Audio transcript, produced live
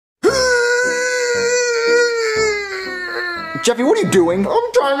Jeffy, what are you doing?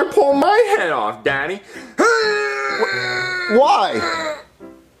 I'm trying to pull my head off, Daddy. Why?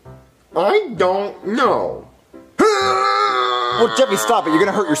 I don't know. Well, Jeffy, stop it. You're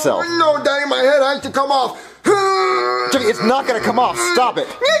gonna hurt yourself. No, Daddy, my head has to come off. Jeffy, it's not gonna come off. Stop it.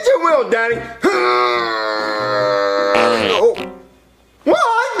 Yes, it will, Daddy. Oh. Well,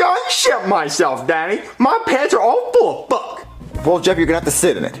 I done shit myself, Daddy. My pants are all full of fuck. Well, Jeffy, you're gonna have to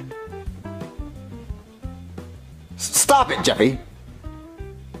sit in it. Stop it, Jeffy.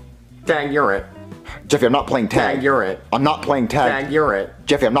 Tag, you're it. Jeffy, I'm not playing tag. Tag, you're it. I'm not playing tag. Tag, you're it.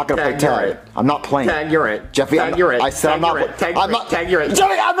 Jeffy, I'm not gonna play Tag, you're tag. it. I'm not playing. Tag, you're it. Jeffy, Tag, you're it. I said I'm Tag, not. you're it. Tag, I'm you're not. it. Tag, you're it.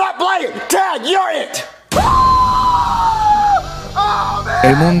 Jeffy, I'm not playing. Tag, you're it.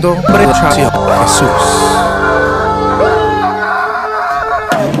 El mundo precio Jesús.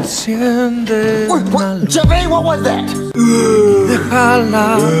 Enciende una luz. Jeffy, what was that?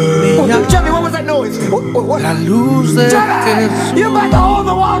 Déjala brillar. Jeffy, what was that noise? What? La luz de Jesús. You must hold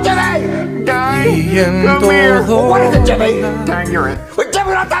the wall, Jeffy! Y en Come here. todo What is it, Jeffy? Tag, you're it. Wait, Jeffy,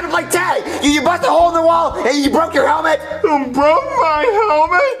 we're not time to play tag! You busted a hole in the wall and you broke your helmet? Broke my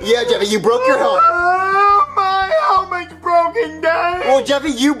helmet? Yeah, Jeffy, you broke your helmet. My helmet's broken, Daddy. Well, Jeffy,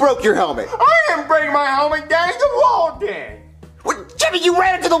 you broke your helmet. I didn't break my helmet, Daddy. The wall did. Well, Jeffy, you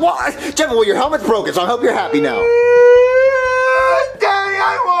ran into the wall. Jeffy, well, your helmet's broken, so I hope you're happy now. Daddy,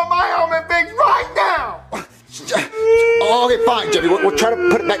 I want my helmet fixed right now. Oh, okay, fine, Jeffy. We'll try to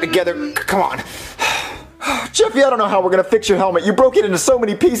put it back together. Come on. Jeffy, I don't know how we're gonna fix your helmet. You broke it into so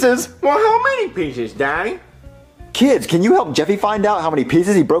many pieces. Well, how many pieces, Daddy? Kids, can you help Jeffy find out how many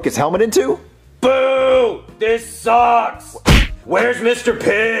pieces he broke his helmet into? Boo! This sucks! Where's Mr.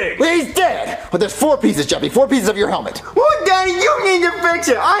 Pig? Well, he's dead. Well, there's 4 pieces, Jeffy. 4 pieces of your helmet. Well, Daddy, you need to fix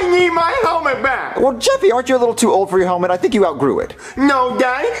it. I need my helmet back. Well, Jeffy, aren't you a little too old for your helmet? I think you outgrew it. No,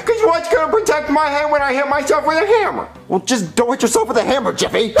 Daddy, because what's going to protect my head when I hit myself with a hammer? Well, just don't hit yourself with a hammer,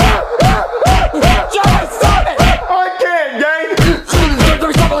 Jeffy. Jeffy, stop it! I can't, Daddy.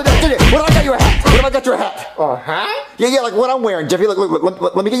 What if I got you a hat? What if I got you a hat? A hat? Yeah, like what I'm wearing, Jeffy.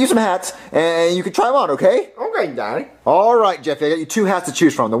 Look, let me get you some hats, and you can try them on, okay? Okay, Daddy. All right, Jeffy, I got you 2 hats to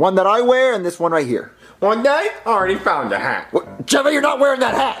choose from. The one that I wear and this one right here. Well, Daddy, I already found a hat. What? Jeffy, you're not wearing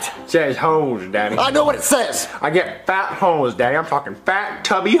that hat. Says hose, Daddy. I know what it says. I get fat hoes, Daddy. I'm talking fat,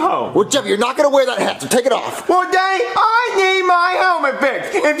 tubby hoes. Well, Jeffy, you're not going to wear that hat, so take it off. Well, Daddy, I need my helmet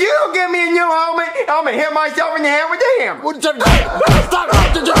fixed. If you don't give me a new helmet, I'm going to hit myself in the head with the hammer. Well, Jeffy, stop.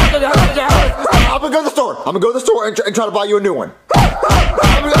 I'm going to go to the store. I'm going to go to the store and try to buy you a new one.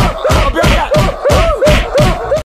 I'll be right back.